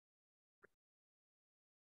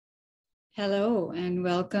Hello and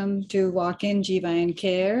welcome to Walk In GYN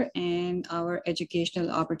Care and our educational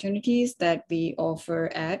opportunities that we offer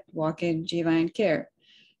at Walk In GYN Care.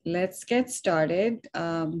 Let's get started.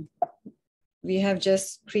 We have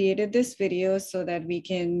just created this video so that we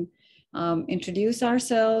can introduce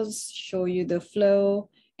ourselves, show you the flow,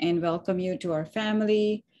 and welcome you to our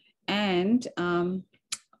family, and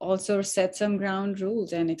also set some ground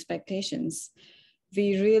rules and expectations.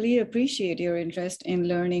 We really appreciate your interest in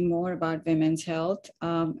learning more about women's health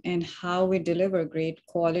and how we deliver great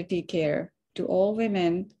quality care to all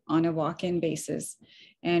women on a walk-in basis.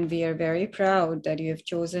 And we are very proud that you have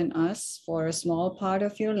chosen us for a small part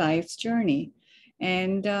of your life's journey.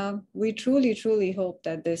 And we truly, truly hope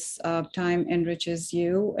that this time enriches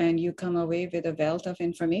you and you come away with a wealth of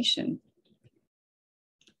information.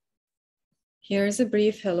 Here's a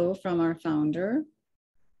brief hello from our founder.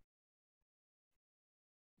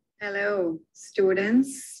 Hello,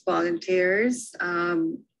 students, volunteers,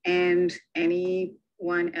 and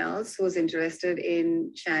anyone else who's interested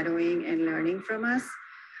in shadowing and learning from us.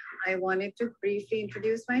 I wanted to briefly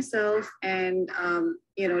introduce myself and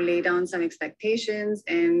lay down some expectations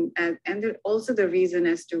and also the reason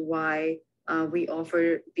as to why we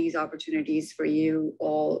offer these opportunities for you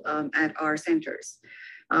all at our centers.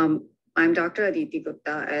 I'm Dr. Aditi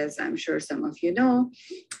Gupta, as I'm sure some of you know.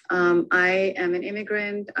 I am an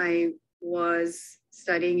immigrant. I was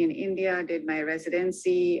studying in India, did my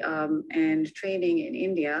residency and training in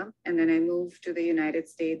India, and then I moved to the United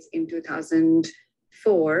States in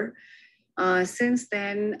 2004. Since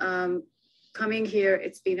then, coming here,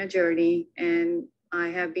 it's been a journey, and I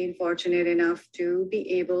have been fortunate enough to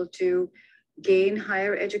be able to gain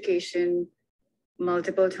higher education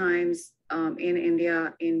multiple times in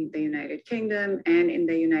India, in the United Kingdom, and in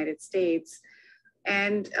the United States,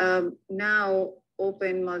 and now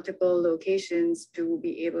open multiple locations to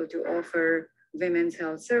be able to offer women's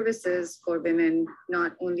health services for women,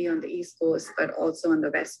 not only on the East Coast, but also on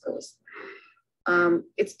the West Coast.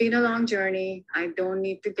 It's been a long journey. I don't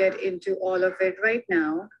need to get into all of it right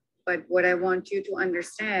now, but what I want you to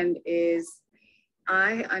understand is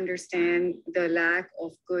I understand the lack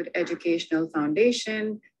of good educational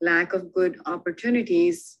foundation, lack of good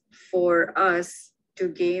opportunities for us to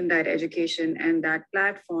gain that education and that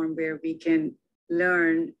platform where we can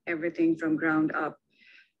learn everything from ground up.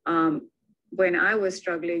 When I was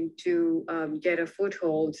struggling to get a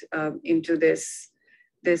foothold into this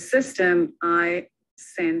system, I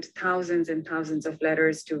sent thousands and thousands of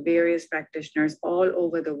letters to various practitioners all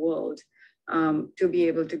over the world to be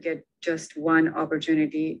able to get just one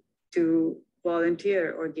opportunity to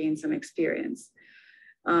volunteer or gain some experience.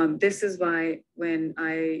 This is why when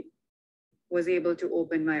I was able to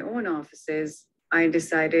open my own offices, I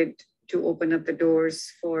decided to open up the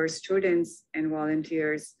doors for students and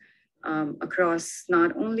volunteers across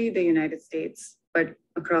not only the United States, but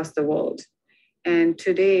across the world. And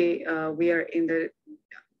today we are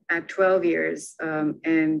at 12 years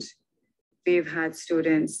and we've had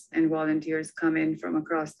students and volunteers come in from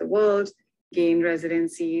across the world, gain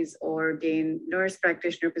residencies or gain nurse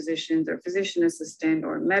practitioner positions or physician assistant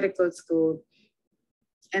or medical school.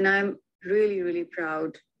 And I'm really, really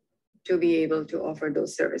proud to be able to offer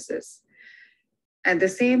those services. At the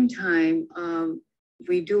same time,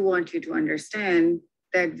 we do want you to understand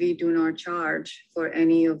that we do not charge for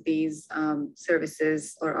any of these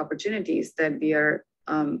services or opportunities that we are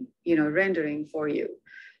rendering for you.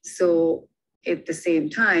 So at the same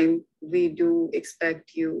time, we do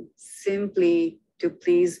expect you simply to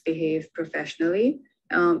please behave professionally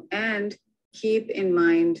and keep in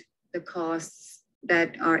mind the costs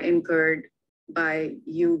that are incurred by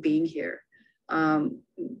you being here.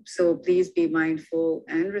 So please be mindful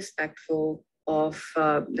and respectful of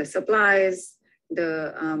the supplies,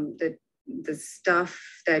 the stuff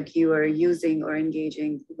that you are using or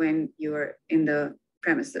engaging when you are in the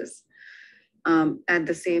premises. At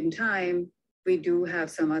the same time, we do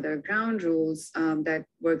have some other ground rules that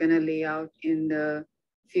we're going to lay out in the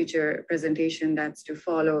future presentation that's to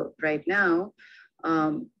follow right now.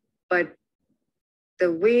 But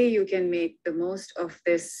the way you can make the most of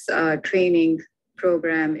this training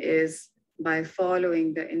program is by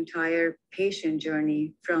following the entire patient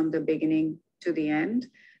journey from the beginning to the end.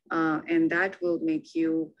 And that will make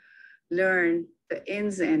you learn the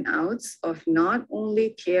ins and outs of not only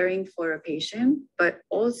caring for a patient, but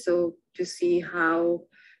also to see how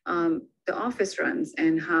the office runs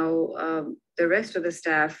and how the rest of the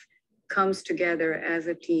staff comes together as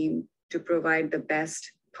a team to provide the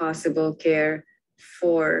best possible care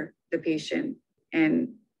for the patient. And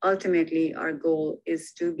ultimately, our goal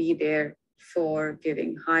is to be there for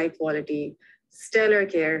giving high quality stellar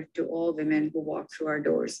care to all women who walk through our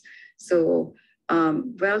doors. So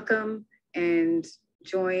welcome and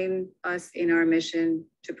join us in our mission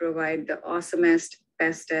to provide the awesomest,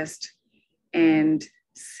 bestest, and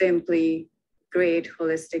simply great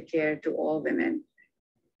holistic care to all women.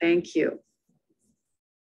 Thank you.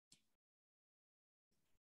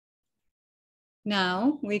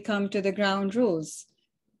 Now we come to the ground rules.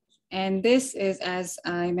 And this is, as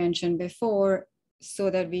I mentioned before, so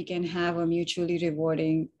that we can have a mutually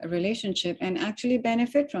rewarding relationship and actually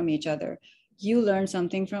benefit from each other. You learn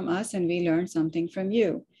something from us and we learn something from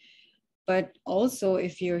you. But also,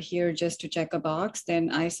 if you're here just to check a box,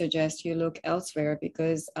 then I suggest you look elsewhere,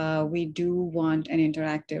 because we do want an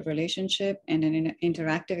interactive relationship and an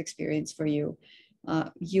interactive experience for you.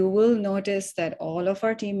 You will notice that all of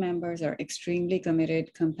our team members are extremely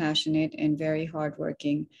committed, compassionate, and very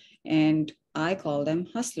hardworking. And I call them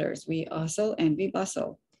hustlers. We hustle and we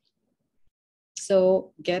bustle.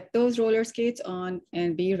 So get those roller skates on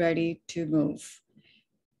and be ready to move.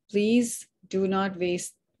 Please do not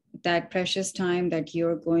waste that precious time that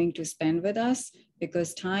you're going to spend with us,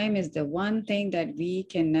 because time is the one thing that we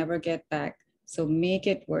can never get back. So make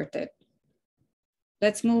it worth it.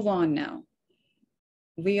 Let's move on now.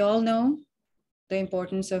 We all know the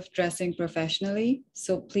importance of dressing professionally.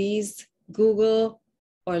 So please Google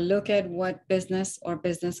or look at what business or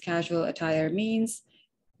business casual attire means.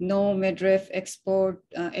 No midriff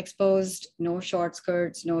exposed, no short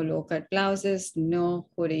skirts, no low-cut blouses, no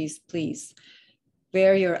hoodies, please.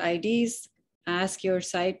 Wear your IDs, ask your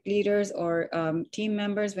site leaders or team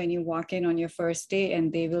members when you walk in on your first day,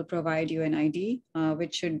 and they will provide you an ID,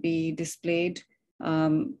 which should be displayed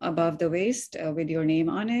above the waist with your name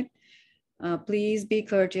on it. Please be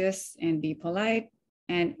courteous and be polite,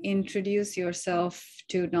 and introduce yourself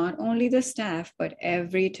to not only the staff, but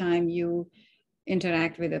every time you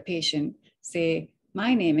interact with a patient, say,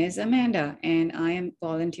 my name is Amanda and I am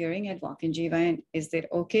volunteering at Walk In GYN. Is it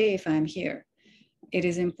okay if I'm here? It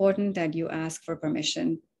is important that you ask for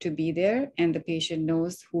permission to be there and the patient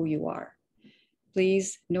knows who you are.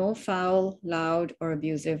 Please, no foul, loud, or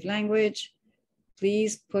abusive language.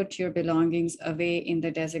 Please put your belongings away in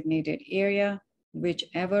the designated area.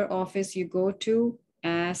 Whichever office you go to,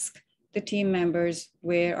 ask the team members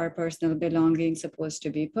where our personal belongings supposed to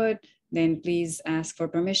be put. Then please ask for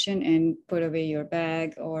permission and put away your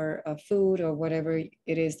bag or food or whatever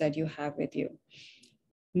it is that you have with you.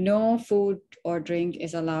 No food or drink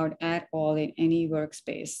is allowed at all in any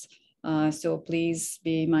workspace. So please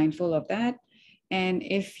be mindful of that. And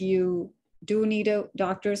if you do need a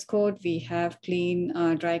doctor's coat, we have clean,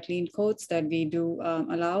 dry clean coats that we do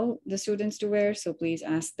allow the students to wear. So please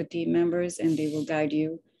ask the team members and they will guide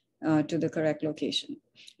you to the correct location.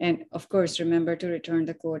 And of course, remember to return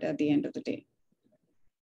the coat at the end of the day.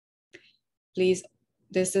 Please,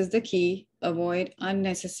 this is the key, avoid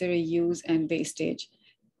unnecessary use and wastage.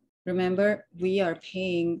 Remember, we are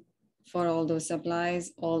paying for all those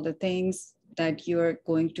supplies, all the things that you're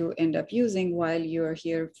going to end up using while you're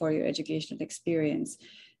here for your educational experience.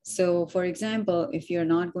 So for example, if you're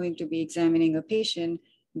not going to be examining a patient,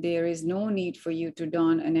 there is no need for you to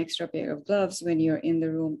don an extra pair of gloves when you're in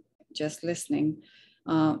the room just listening.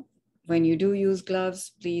 When you do use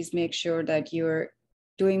gloves, please make sure that you're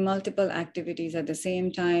doing multiple activities at the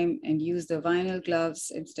same time and use the vinyl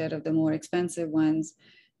gloves instead of the more expensive ones.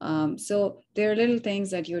 So there are little things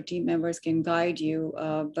that your team members can guide you,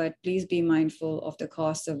 but please be mindful of the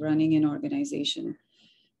cost of running an organization.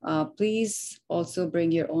 Please also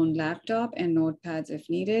bring your own laptop and notepads if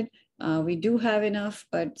needed. We do have enough,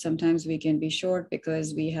 but sometimes we can be short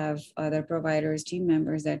because we have other providers, team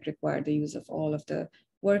members that require the use of all of the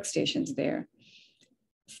workstations there.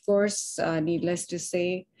 Of course, needless to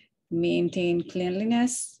say, maintain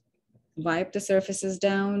cleanliness. Wipe the surfaces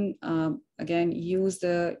down. Again, use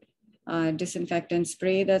the disinfectant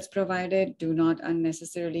spray that's provided. Do not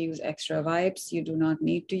unnecessarily use extra wipes. You do not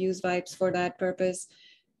need to use wipes for that purpose.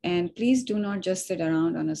 And please do not just sit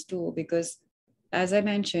around on a stool, because as I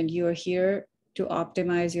mentioned, you are here to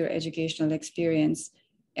optimize your educational experience.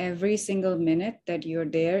 Every single minute that you're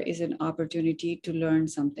there is an opportunity to learn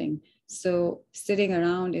something. So sitting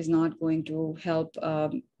around is not going to help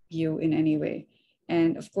you in any way.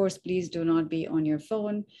 And of course, please do not be on your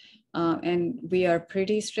phone. And we are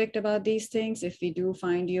pretty strict about these things. If we do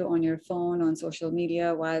find you on your phone, on social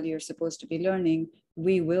media, while you're supposed to be learning,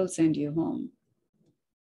 we will send you home.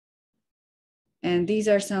 And these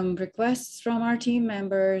are some requests from our team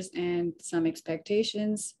members and some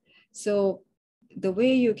expectations. So the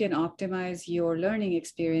way you can optimize your learning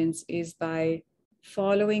experience is by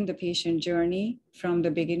following the patient journey from the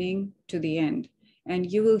beginning to the end.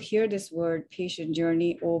 And you will hear this word patient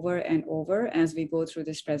journey over and over as we go through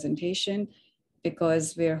this presentation,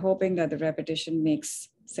 because we're hoping that the repetition makes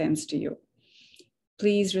sense to you.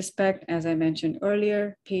 Please respect, as I mentioned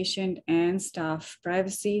earlier, patient and staff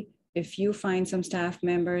privacy. If you find some staff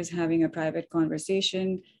members having a private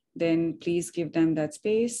conversation, then please give them that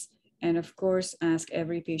space. And of course, ask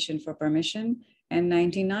every patient for permission. And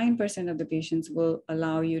 99% of the patients will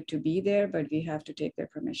allow you to be there, but we have to take their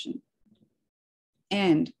permission.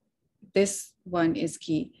 And this one is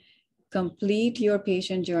key. Complete your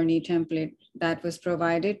patient journey template that was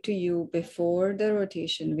provided to you before the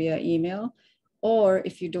rotation via email, or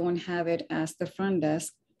if you don't have it, ask the front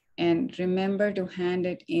desk. And remember to hand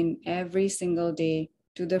it in every single day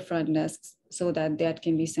to the front desk so that that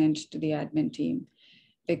can be sent to the admin team,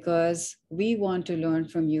 because we want to learn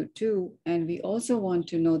from you too. And we also want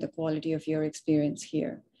to know the quality of your experience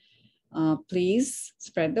here. Please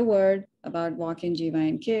spread the word about Walk In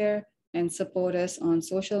GYN Care and support us on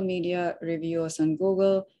social media, review us on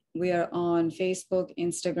Google. We are on Facebook,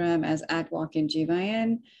 Instagram as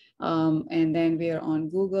 @WalkInGYN, and then we are on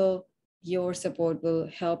Google. Your support will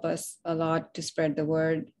help us a lot to spread the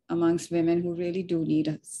word amongst women who really do need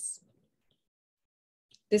us.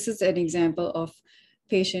 This is an example of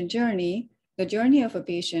patient journey. The journey of a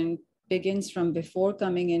patient begins from before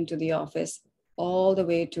coming into the office all the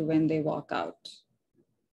way to when they walk out.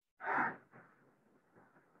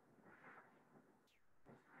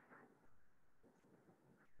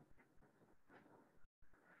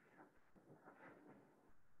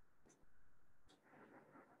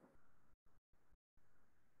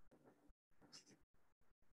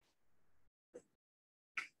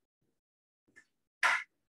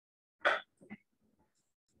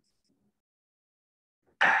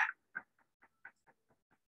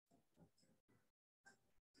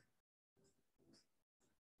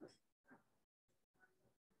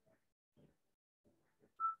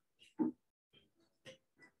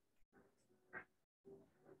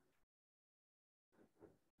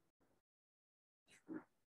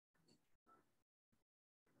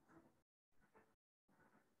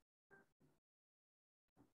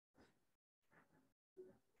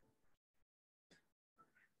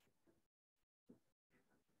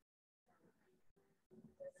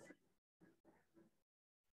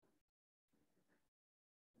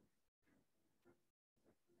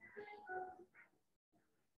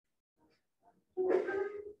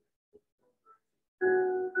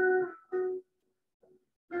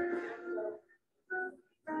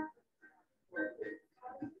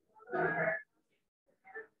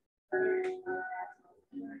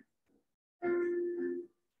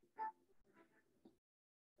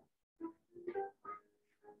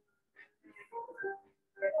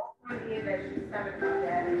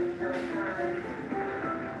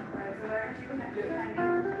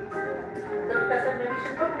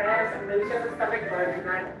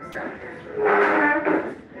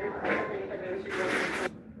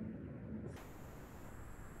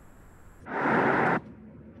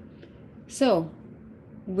 So,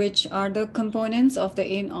 which are the components of the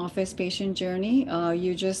in-office patient journey?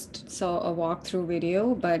 You just saw a walkthrough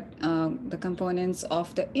video, but the components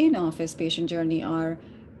of the in-office patient journey are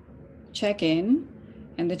check-in,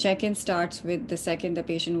 and the check-in starts with the second the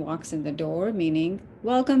patient walks in the door, meaning,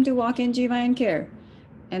 welcome to Walk In GYN Care.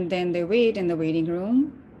 And then they wait in the waiting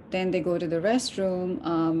room. Then they go to the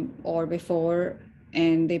restroom or before,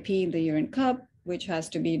 and they pee in the urine cup, which has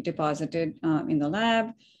to be deposited in the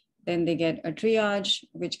lab. Then they get a triage,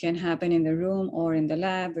 which can happen in the room or in the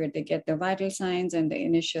lab, where they get the vital signs and the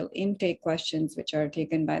initial intake questions, which are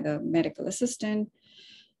taken by the medical assistant.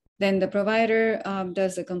 Then the provider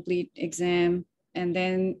does a complete exam. And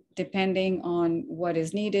then depending on what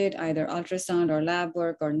is needed, either ultrasound or lab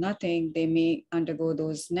work or nothing, they may undergo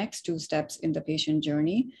those next two steps in the patient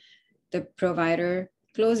journey. The provider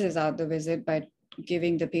closes out the visit by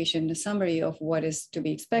giving the patient a summary of what is to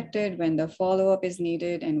be expected, when the follow-up is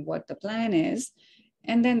needed, and what the plan is.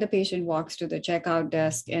 And then the patient walks to the checkout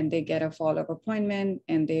desk and they get a follow-up appointment,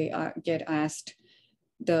 and they get asked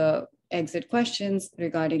the exit questions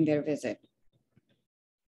regarding their visit.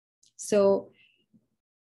 So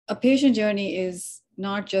a patient journey is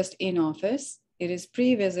not just in office, it is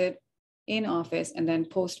pre-visit, in office, and then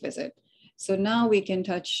post-visit. So now we can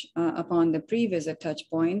touch upon the pre-visit touch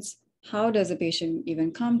points. How does a patient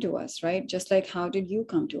even come to us, right? Just like how did you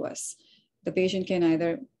come to us? The patient can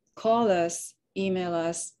either call us, email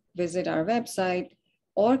us, visit our website,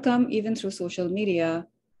 or come even through social media,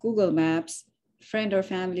 Google Maps, friend or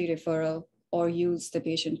family referral, or use the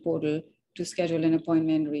patient portal to schedule an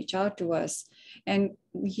appointment, reach out to us. And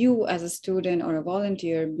you as a student or a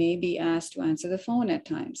volunteer may be asked to answer the phone at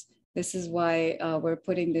times. This is why we're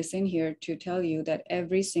putting this in here to tell you that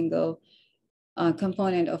every single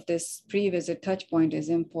component of this pre-visit touch point is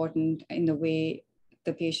important in the way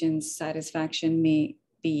the patient's satisfaction may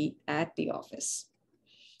be at the office.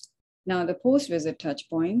 Now, the post-visit touch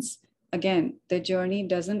points, again, the journey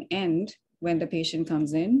doesn't end when the patient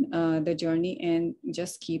comes in. The journey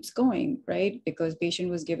just keeps going, right? Because patient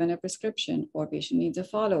was given a prescription or patient needs a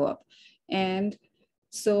follow-up. And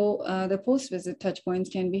so the post-visit touch points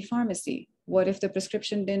can be pharmacy. What if the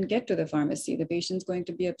prescription didn't get to the pharmacy? The patient's going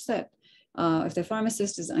to be upset. If the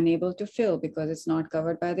pharmacist is unable to fill because it's not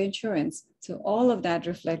covered by the insurance. So all of that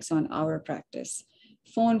reflects on our practice.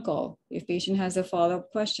 Phone call, if patient has a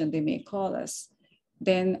follow-up question, they may call us.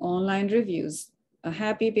 Then online reviews, a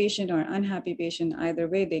happy patient or unhappy patient, either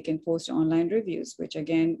way, they can post online reviews, which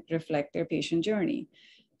again reflect their patient journey.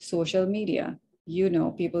 Social media,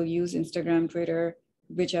 people use Instagram, Twitter,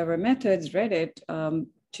 whichever methods, Reddit,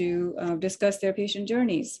 to discuss their patient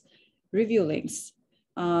journeys. Review links.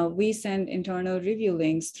 We send internal review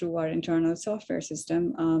links through our internal software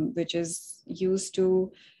system, which is used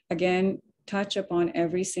to, again, touch upon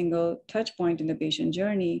every single touch point in the patient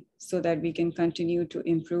journey so that we can continue to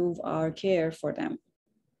improve our care for them.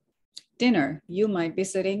 Dinner, you might be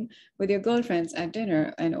sitting with your girlfriends at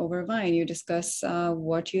dinner and over wine, you discuss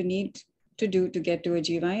what you need to do to get to a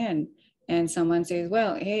GYN. And someone says,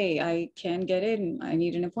 well, hey, I can't get in, I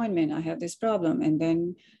need an appointment, I have this problem. And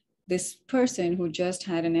then this person who just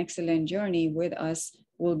had an excellent journey with us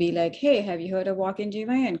will be like, hey, have you heard of Walk In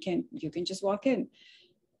GYN? You can just walk in.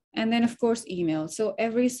 And then of course, email. So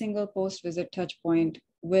every single post-visit touch point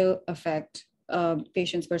will affect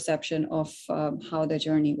patient's perception of how the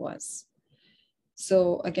journey was.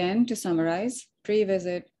 So again, to summarize,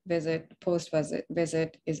 pre-visit, visit, post-visit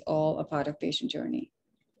visit is all a part of patient journey.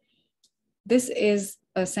 This is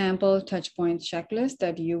a sample touchpoint checklist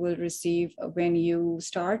that you will receive when you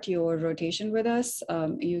start your rotation with us.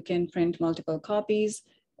 You can print multiple copies,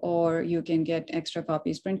 or you can get extra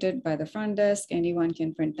copies printed by the front desk. Anyone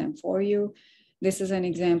can print them for you. This is an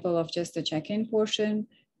example of just the check-in portion.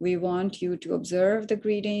 We want you to observe the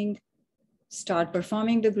greeting, start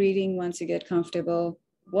performing the greeting once you get comfortable,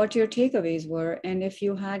 what your takeaways were, and if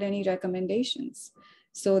you had any recommendations.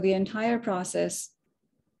 So the entire process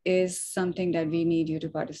is something that we need you to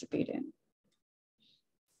participate in.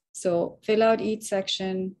 So fill out each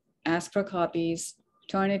section, ask for copies,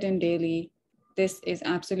 turn it in daily. This is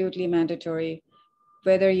absolutely mandatory.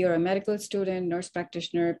 Whether you're a medical student, nurse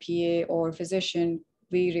practitioner, PA, or physician,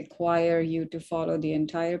 we require you to follow the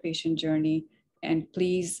entire patient journey, and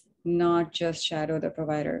please not just shadow the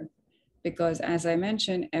provider, because as I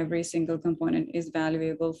mentioned, every single component is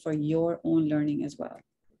valuable for your own learning as well.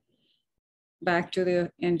 Back to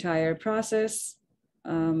the entire process,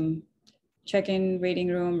 check-in, waiting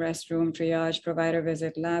room, restroom, triage, provider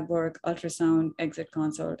visit, lab work, ultrasound, exit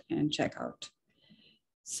consult, and checkout.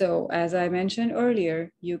 So as I mentioned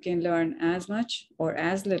earlier, you can learn as much or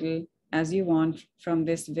as little as you want from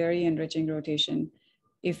this very enriching rotation.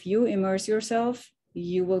 If you immerse yourself,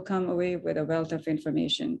 you will come away with a wealth of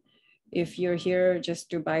information. If you're here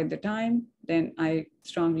just to bide the time, then I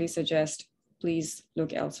strongly suggest please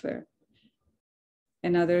look elsewhere.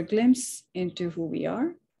 Another glimpse into who we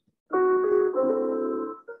are.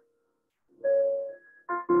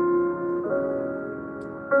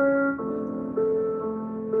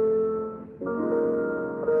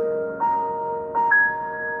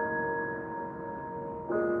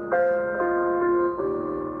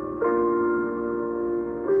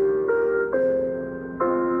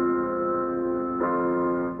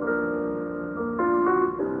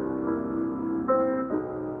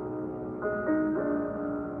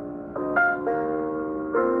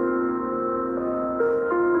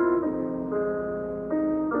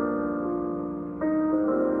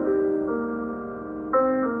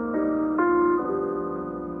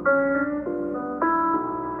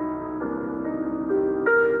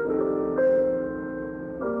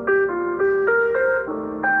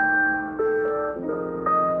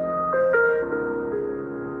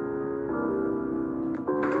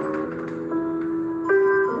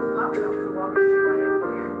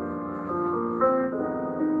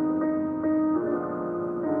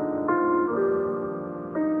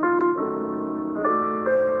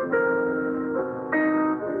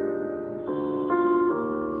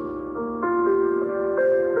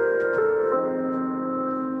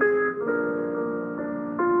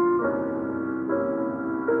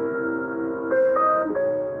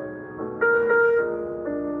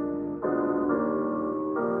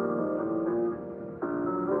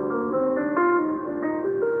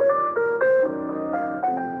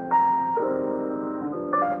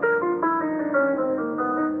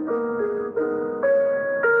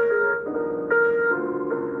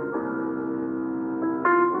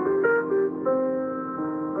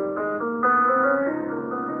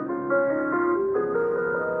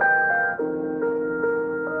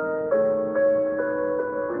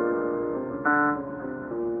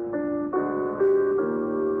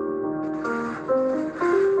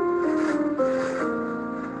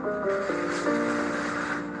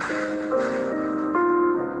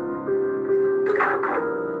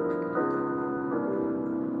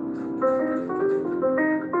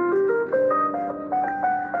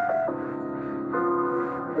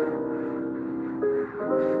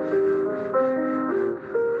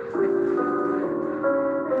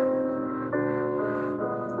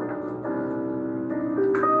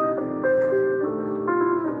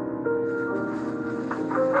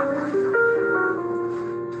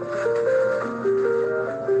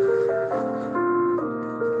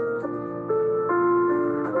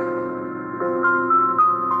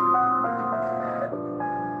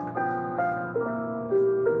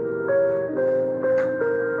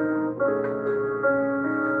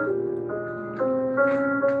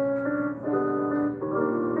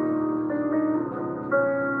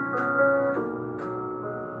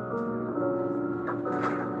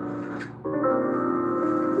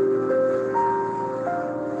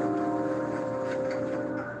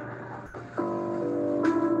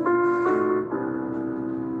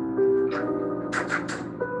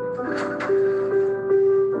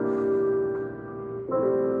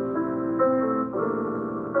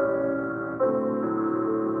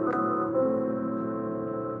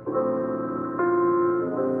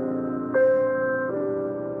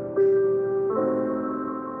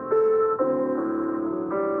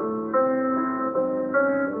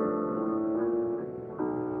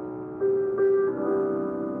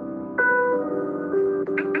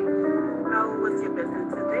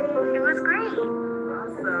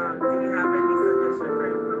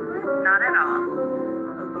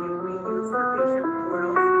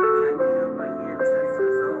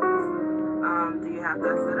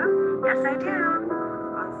 Yes, I do.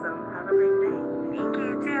 Awesome. Have a great day. Thank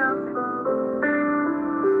you too.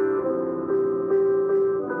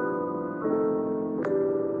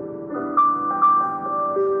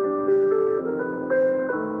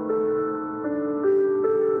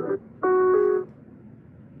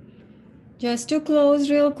 Just to close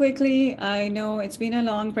real quickly, I know it's been a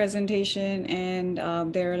long presentation and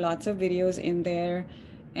there are lots of videos in there.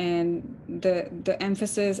 And the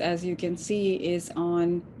emphasis, as you can see, is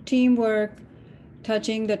on teamwork,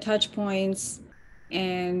 touching the touch points,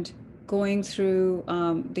 and going through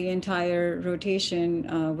the entire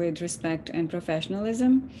rotation with respect and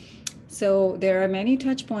professionalism. So there are many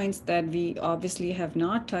touch points that we obviously have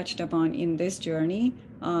not touched upon in this journey.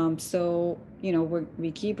 So, you know,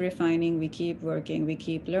 we keep refining, we keep working, we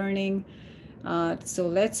keep learning. So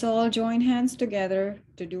let's all join hands together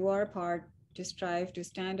to do our part to strive to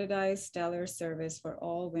standardize stellar service for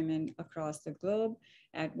all women across the globe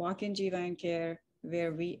at Walk In GYN Care,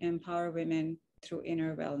 where we empower women through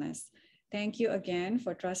inner wellness. Thank you again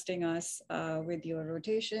for trusting us with your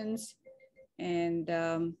rotations, and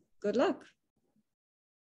good luck.